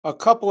A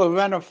couple of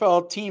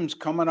NFL teams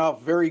coming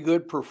off very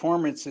good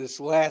performances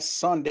last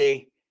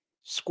Sunday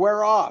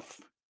square off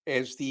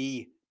as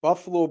the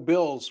Buffalo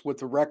Bills,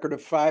 with a record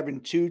of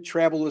 5-2,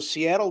 travel to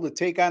Seattle to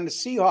take on the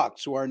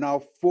Seahawks, who are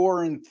now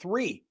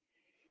 4-3.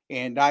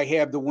 And I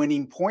have the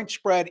winning point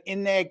spread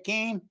in that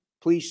game.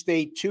 Please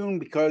stay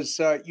tuned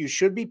because you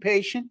should be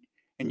patient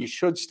and you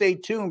should stay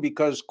tuned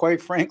because,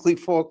 quite frankly,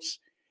 folks,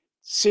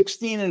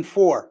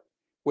 16-4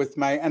 with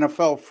my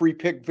NFL free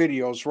pick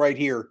videos right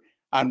here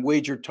on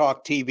Wager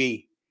Talk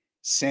TV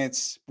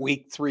since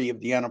week 3 of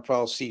the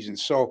NFL season.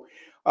 So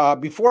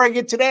before I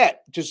get to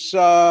that, just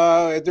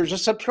there's a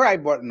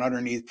subscribe button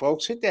underneath,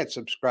 folks. Hit that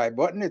subscribe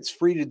button. It's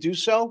free to do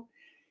so.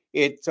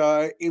 It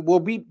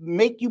will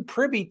make you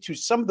privy to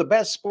some of the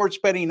best sports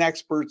betting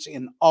experts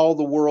in all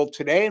the world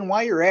today. And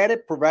while you're at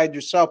it, provide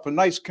yourself a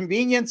nice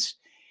convenience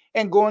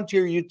and go into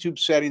your YouTube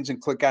settings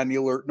and click on the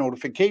alert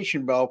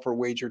notification bell for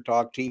Wager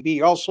Talk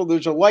TV. Also,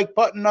 there's a like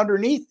button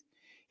underneath.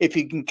 If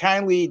you can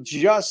kindly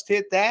just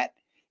hit that,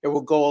 it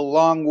will go a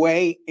long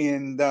way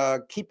in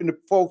keeping the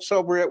folks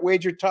over at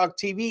Wager Talk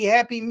TV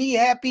happy, me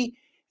happy.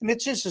 And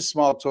it's just a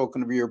small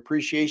token of your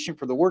appreciation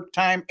for the work,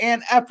 time,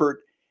 and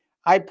effort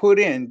I put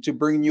in to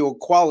bring you a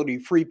quality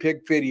free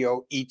pick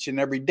video each and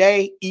every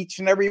day, each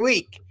and every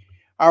week.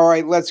 All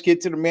right, let's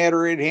get to the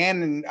matter at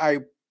hand. And I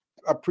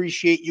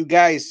appreciate you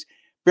guys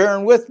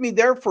bearing with me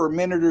there for a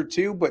minute or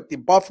two. But the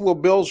Buffalo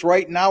Bills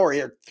right now are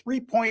a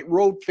 3-point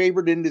road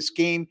favorite in this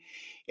game,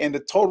 and the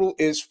total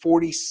is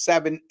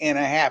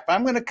 47.5.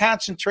 I'm going to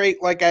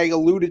concentrate, like I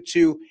alluded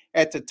to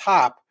at the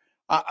top,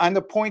 on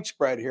the point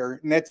spread here.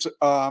 And that's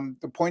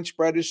the point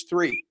spread is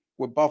 3,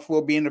 with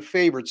Buffalo being the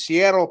favorite.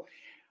 Seattle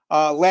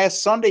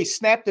last Sunday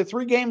snapped a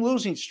 3-game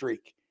losing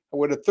streak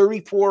with a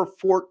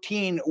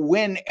 34-14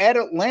 win at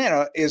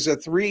Atlanta as a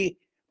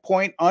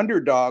 3-point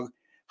underdog.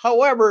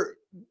 However,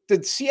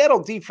 the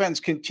Seattle defense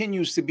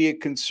continues to be a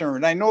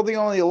concern. I know they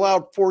only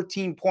allowed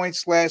 14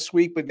 points last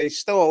week, but they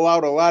still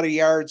allowed a lot of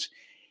yards.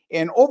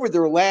 And over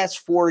their last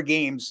 4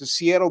 games, the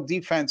Seattle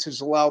defense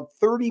has allowed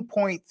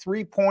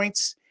 30.3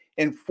 points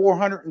and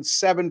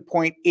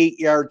 407.8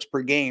 yards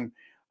per game.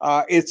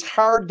 It's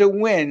hard to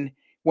win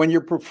when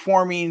you're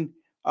performing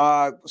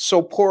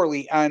so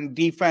poorly on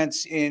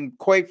defense. And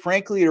quite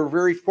frankly, they're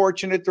very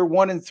fortunate they're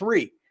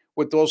 1-3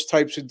 with those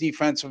types of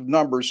defensive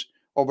numbers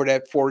over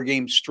that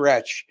 4-game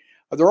stretch.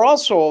 They're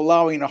also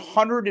allowing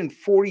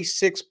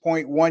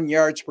 146.1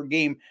 yards per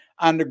game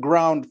on the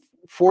ground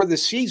for the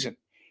season.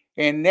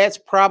 And that's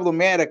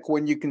problematic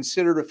when you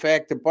consider the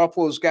fact that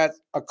Buffalo's got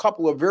a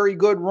couple of very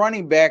good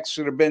running backs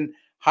that have been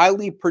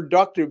highly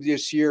productive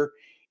this year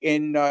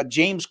in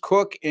James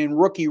Cook and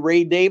rookie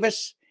Ray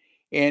Davis,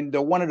 and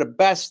one of the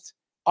best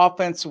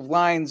offensive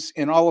lines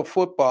in all of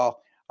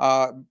football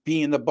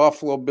being the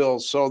Buffalo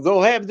Bills. So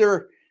they'll have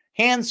their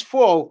hands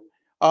full,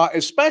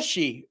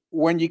 especially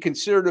when you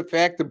consider the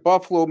fact that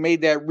Buffalo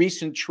made that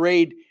recent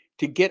trade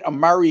to get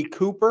Amari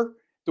Cooper,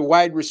 the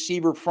wide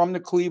receiver from the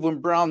Cleveland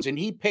Browns, and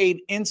he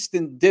paid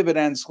instant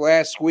dividends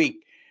last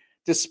week.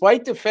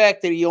 Despite the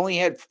fact that he only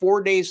had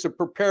 4 days to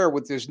prepare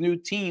with his new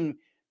team,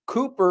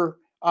 Cooper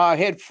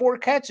had 4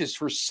 catches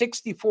for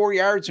 64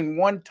 yards and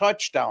 1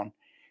 touchdown.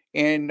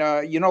 And,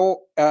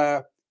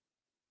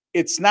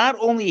 it's not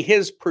only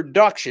his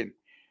production,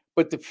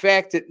 but the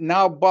fact that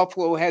now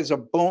Buffalo has a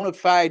bona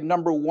fide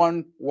number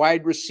 1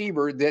 wide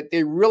receiver that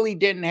they really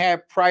didn't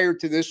have prior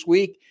to this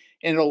week,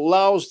 and it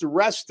allows the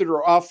rest of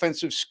their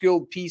offensive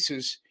skilled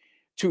pieces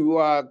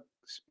to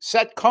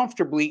set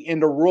comfortably in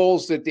the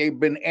roles that they've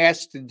been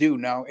asked to do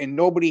now, and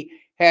nobody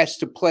has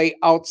to play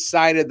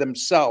outside of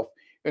themselves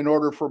in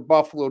order for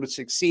Buffalo to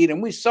succeed.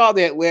 And we saw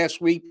that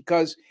last week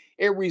because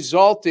it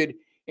resulted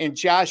in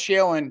Josh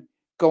Allen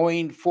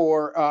going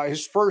for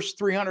his first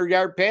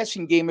 300-yard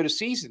passing game of the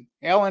season.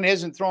 Allen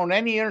hasn't thrown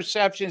any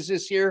interceptions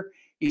this year.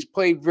 He's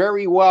played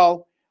very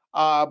well,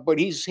 but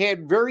he's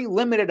had very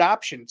limited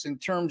options in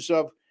terms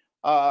of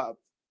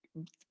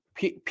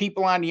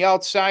people on the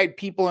outside,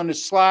 people in the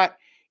slot,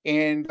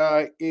 and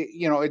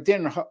it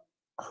didn't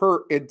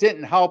hurt. It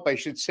didn't help, I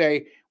should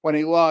say, when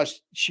he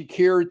lost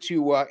Shakir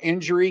to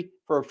injury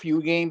for a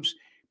few games.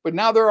 But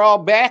now they're all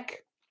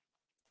back,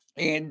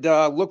 and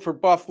look for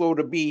Buffalo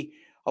to be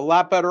a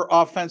lot better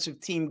offensive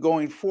team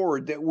going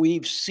forward that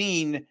we've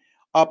seen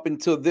up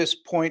until this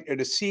point of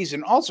the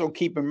season. Also,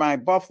 keep in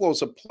mind,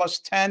 Buffalo's a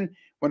 +10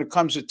 when it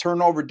comes to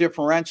turnover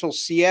differential.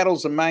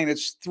 Seattle's a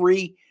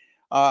 -3.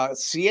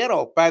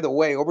 Seattle, by the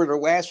way, over their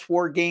last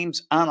 4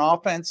 games on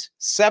offense,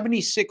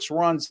 76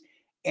 runs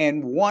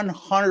and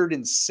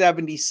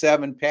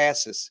 177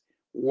 passes.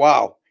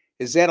 Wow.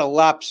 Is that a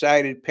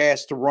lopsided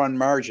pass to run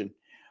margin?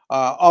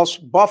 Also,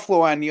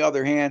 Buffalo, on the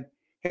other hand,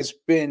 has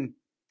been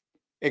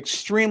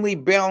extremely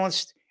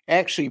balanced,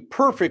 actually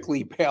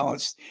perfectly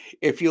balanced.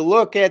 If you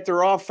look at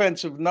their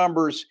offensive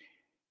numbers,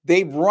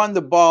 they've run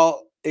the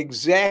ball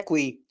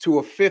exactly to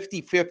a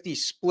 50-50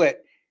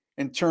 split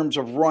in terms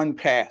of run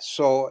pass.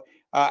 So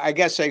I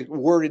guess I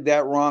worded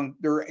that wrong.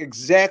 They're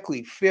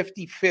exactly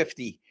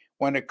 50-50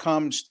 when it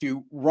comes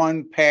to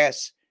run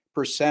pass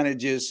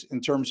percentages in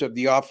terms of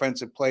the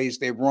offensive plays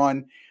they've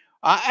run.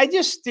 I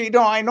just,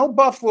 I know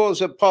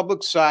Buffalo's a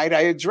public side.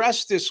 I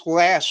addressed this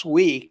last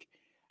week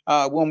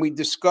when we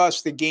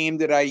discussed the game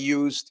that I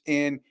used.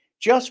 And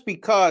just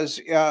because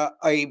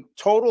a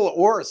total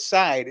or a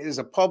side is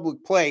a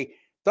public play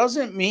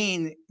doesn't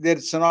mean that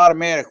it's an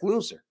automatic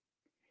loser.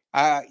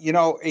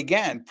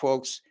 Again,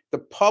 folks, the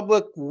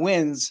public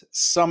wins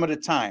some of the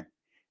time.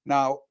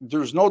 Now,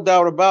 there's no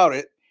doubt about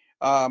it.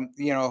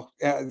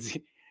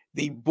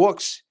 The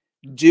books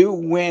do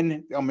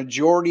win a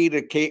majority of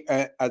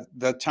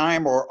the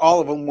time, or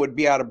all of them would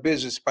be out of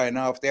business by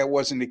now if that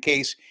wasn't the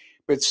case.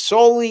 But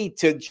solely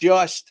to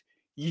just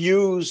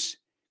use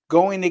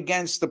going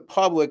against the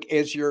public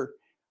as your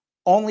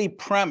only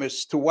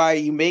premise to why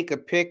you make a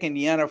pick in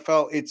the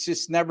NFL, it's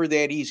just never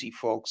that easy,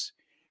 folks.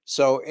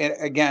 So,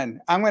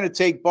 again, I'm going to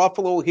take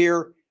Buffalo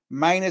here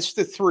minus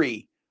the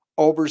 3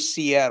 over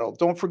Seattle.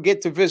 Don't forget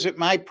to visit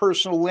my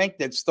personal link.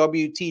 That's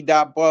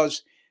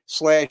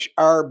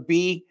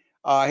wt.buzz/RB.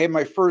 I had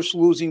my first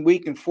losing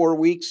week in 4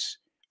 weeks,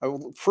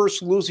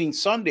 first losing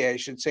Sunday, I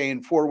should say,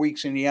 in 4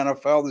 weeks in the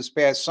NFL this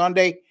past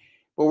Sunday.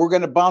 But we're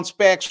going to bounce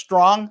back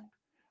strong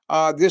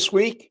this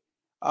week.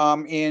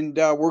 And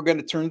we're going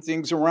to turn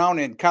things around.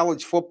 And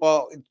college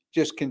football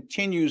just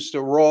continues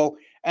to roll.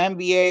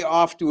 NBA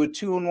off to a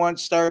 2-1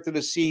 start to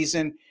the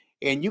season.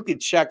 And you can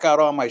check out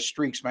all my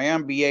streaks. My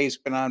NBA has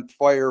been on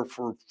fire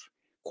for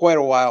quite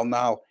a while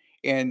now.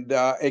 And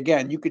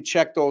again, you could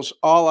check those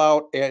all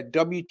out at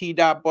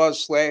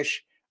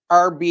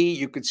wt.buzz/RB.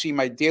 You can see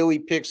my daily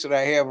picks that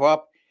I have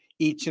up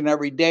each and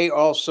every day.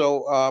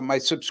 Also, my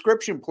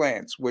subscription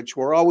plans, which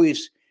we're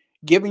always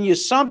giving you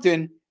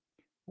something,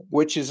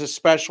 which is a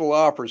special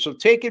offer. So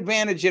take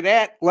advantage of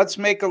that. Let's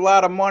make a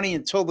lot of money.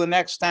 Until the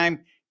next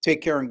time,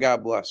 take care and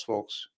God bless, folks.